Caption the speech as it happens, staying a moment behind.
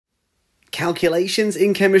Calculations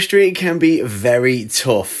in chemistry can be very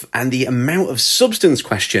tough, and the amount of substance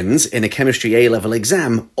questions in a chemistry A-level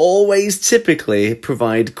exam always typically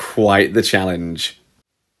provide quite the challenge.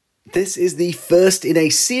 This is the first in a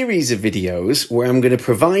series of videos where I'm going to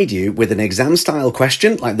provide you with an exam-style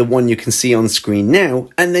question like the one you can see on screen now,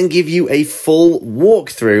 and then give you a full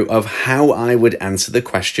walkthrough of how I would answer the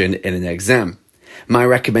question in an exam. My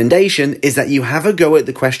recommendation is that you have a go at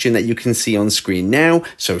the question that you can see on screen now,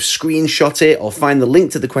 so screenshot it or find the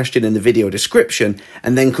link to the question in the video description,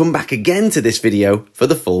 and then come back again to this video for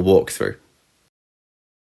the full walkthrough.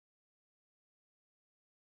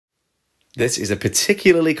 This is a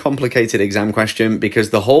particularly complicated exam question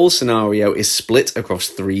because the whole scenario is split across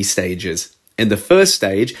 3 stages. In the first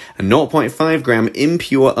stage, a 0.5 gram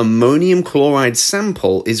impure ammonium chloride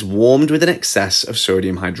sample is warmed with an excess of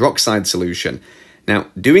sodium hydroxide solution. Now,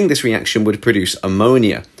 doing this reaction would produce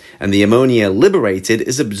ammonia, and the ammonia liberated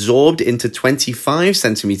is absorbed into 25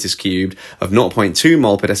 centimeters cubed of 0.2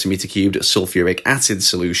 mol per decimeter cubed sulfuric acid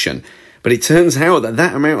solution. But it turns out that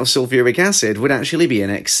that amount of sulfuric acid would actually be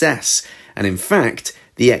in excess, and in fact,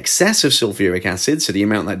 the excess of sulfuric acid, so the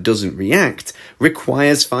amount that doesn't react,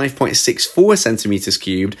 requires 5.64 centimeters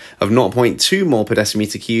cubed of 0.2 mol per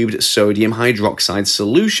decimeter cubed sodium hydroxide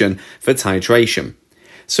solution for titration.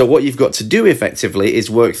 So what you've got to do effectively is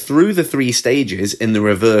work through the 3 stages in the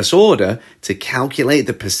reverse order to calculate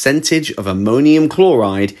the percentage of ammonium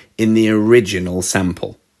chloride in the original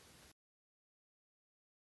sample.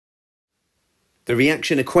 The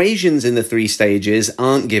reaction equations in the 3 stages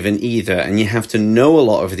aren't given either, and you have to know a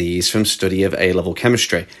lot of these from study of A-level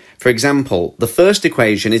chemistry. For example, the first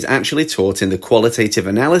equation is actually taught in the qualitative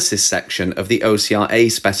analysis section of the OCR A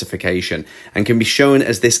specification and can be shown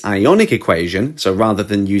as this ionic equation. So rather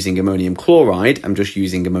than using ammonium chloride, I'm just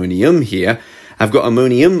using ammonium here. I've got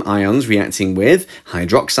ammonium ions reacting with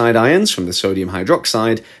hydroxide ions from the sodium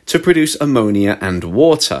hydroxide to produce ammonia and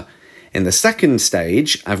water. In the second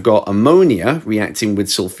stage, I've got ammonia reacting with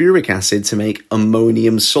sulfuric acid to make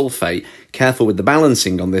ammonium sulfate. Careful with the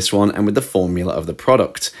balancing on this one and with the formula of the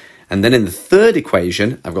product. And then in the third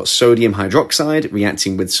equation, I've got sodium hydroxide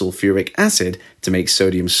reacting with sulfuric acid to make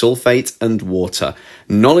sodium sulfate and water.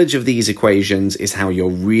 Knowledge of these equations is how you're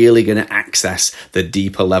really going to access the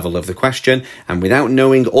deeper level of the question. And without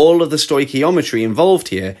knowing all of the stoichiometry involved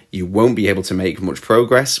here, you won't be able to make much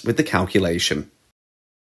progress with the calculation.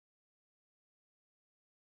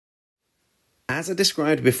 As I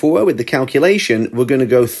described before with the calculation, we're going to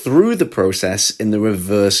go through the process in the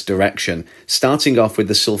reverse direction, starting off with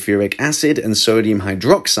the sulfuric acid and sodium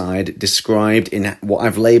hydroxide described in what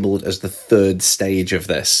I've labeled as the 3rd stage of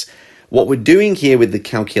this. What we're doing here with the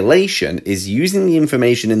calculation is using the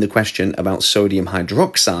information in the question about sodium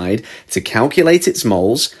hydroxide to calculate its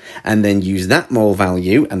moles, and then use that mole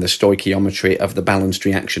value and the stoichiometry of the balanced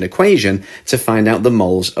reaction equation to find out the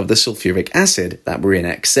moles of the sulfuric acid that were in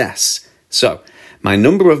excess. So, my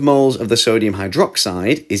number of moles of the sodium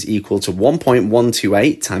hydroxide is equal to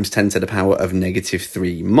 1.128 times 10 to the power of negative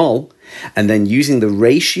 3 mol, and then using the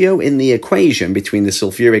ratio in the equation between the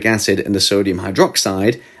sulfuric acid and the sodium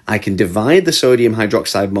hydroxide, I can divide the sodium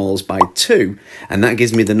hydroxide moles by 2, and that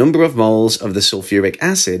gives me the number of moles of the sulfuric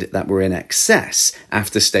acid that were in excess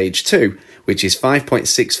after stage 2, which is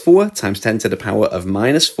 5.64 times 10 to the power of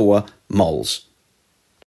minus 4 moles.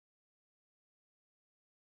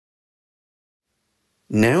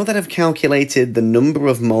 Now that I've calculated the number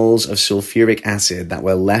of moles of sulfuric acid that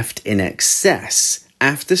were left in excess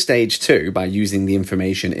after stage 2 by using the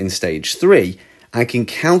information in stage 3, I can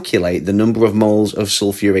calculate the number of moles of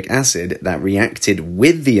sulfuric acid that reacted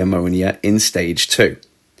with the ammonia in stage 2.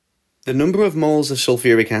 The number of moles of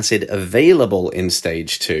sulfuric acid available in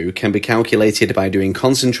stage 2 can be calculated by doing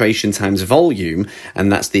concentration times volume,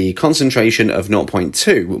 and that's the concentration of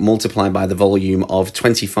 0.2 multiplied by the volume of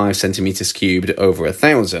 25 centimeters cubed over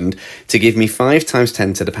 1,000 to give me 5 times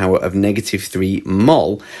 10 to the power of negative 3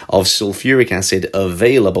 mol of sulfuric acid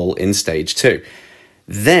available in stage 2.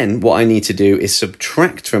 Then what I need to do is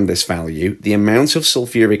subtract from this value the amount of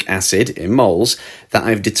sulfuric acid in moles that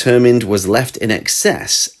I've determined was left in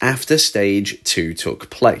excess after stage 2 took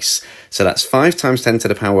place. So that's 5 times 10 to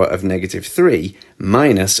the power of negative 3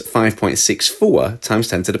 minus 5.64 times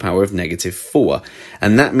 10 to the power of negative 4.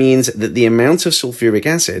 And that means that the amount of sulfuric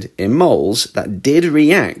acid in moles that did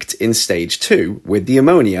react in stage 2 with the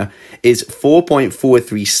ammonia is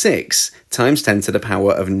 4.436 times 10 to the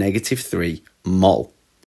power of negative 3 mol.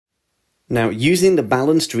 Now, using the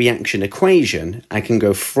balanced reaction equation, I can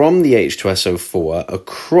go from the H2SO4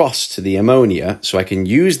 across to the ammonia, so I can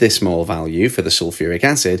use this mole value for the sulfuric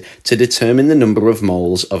acid to determine the number of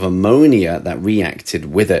moles of ammonia that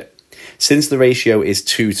reacted with it. Since the ratio is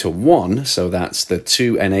 2 to 1, so that's the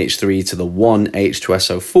 2NH3 to the 1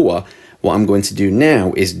 H2SO4, what I'm going to do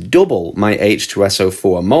now is double my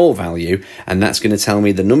H2SO4 mole value, and that's going to tell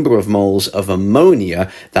me the number of moles of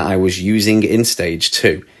ammonia that I was using in stage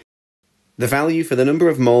 2. The value for the number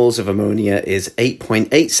of moles of ammonia is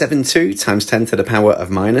 8.872 times 10 to the power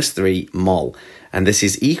of minus 3 mol, and this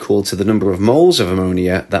is equal to the number of moles of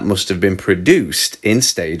ammonia that must have been produced in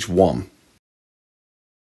stage 1.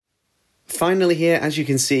 Finally here, as you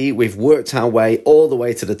can see, we've worked our way all the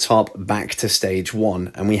way to the top back to stage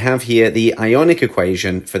 1, and we have here the ionic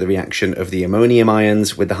equation for the reaction of the ammonium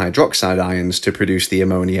ions with the hydroxide ions to produce the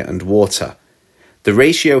ammonia and water. The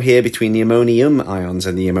ratio here between the ammonium ions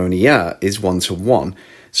and the ammonia is 1 to 1,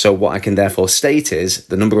 so what I can therefore state is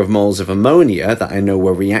the number of moles of ammonia that I know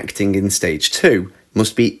were reacting in stage 2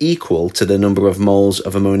 must be equal to the number of moles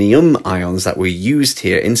of ammonium ions that were used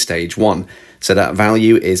here in stage 1. So that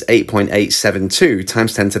value is 8.872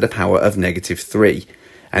 times 10 to the power of negative 3.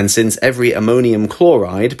 And since every ammonium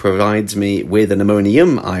chloride provides me with an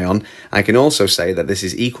ammonium ion, I can also say that this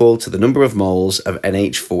is equal to the number of moles of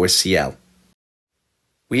NH4Cl.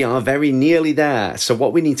 We are very nearly there, so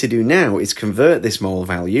what we need to do now is convert this mole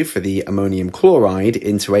value for the ammonium chloride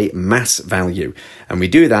into a mass value, and we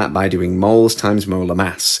do that by doing moles times molar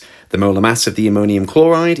mass. The molar mass of the ammonium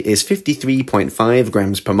chloride is 53.5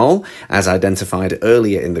 grams per mole, as identified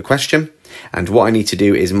earlier in the question, and what I need to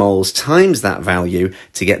do is moles times that value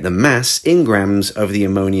to get the mass in grams of the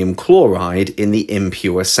ammonium chloride in the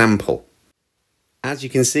impure sample. As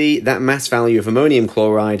you can see, that mass value of ammonium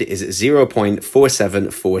chloride is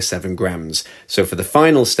 0.4747 grams. So for the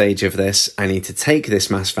final stage of this, I need to take this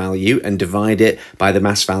mass value and divide it by the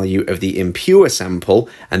mass value of the impure sample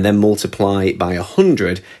and then multiply by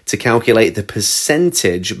 100 to calculate the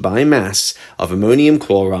percentage by mass of ammonium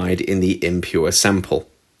chloride in the impure sample.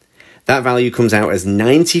 That value comes out as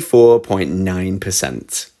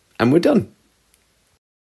 94.9%. And we're done.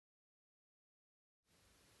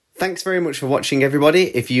 Thanks very much for watching,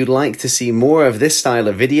 everybody. If you'd like to see more of this style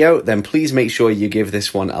of video, then please make sure you give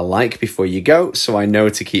this one a like before you go, so I know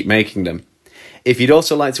to keep making them. If you'd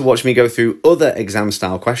also like to watch me go through other exam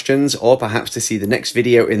style questions, or perhaps to see the next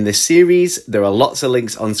video in this series, there are lots of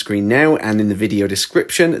links on screen now and in the video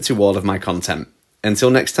description to all of my content.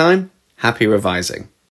 Until next time, happy revising.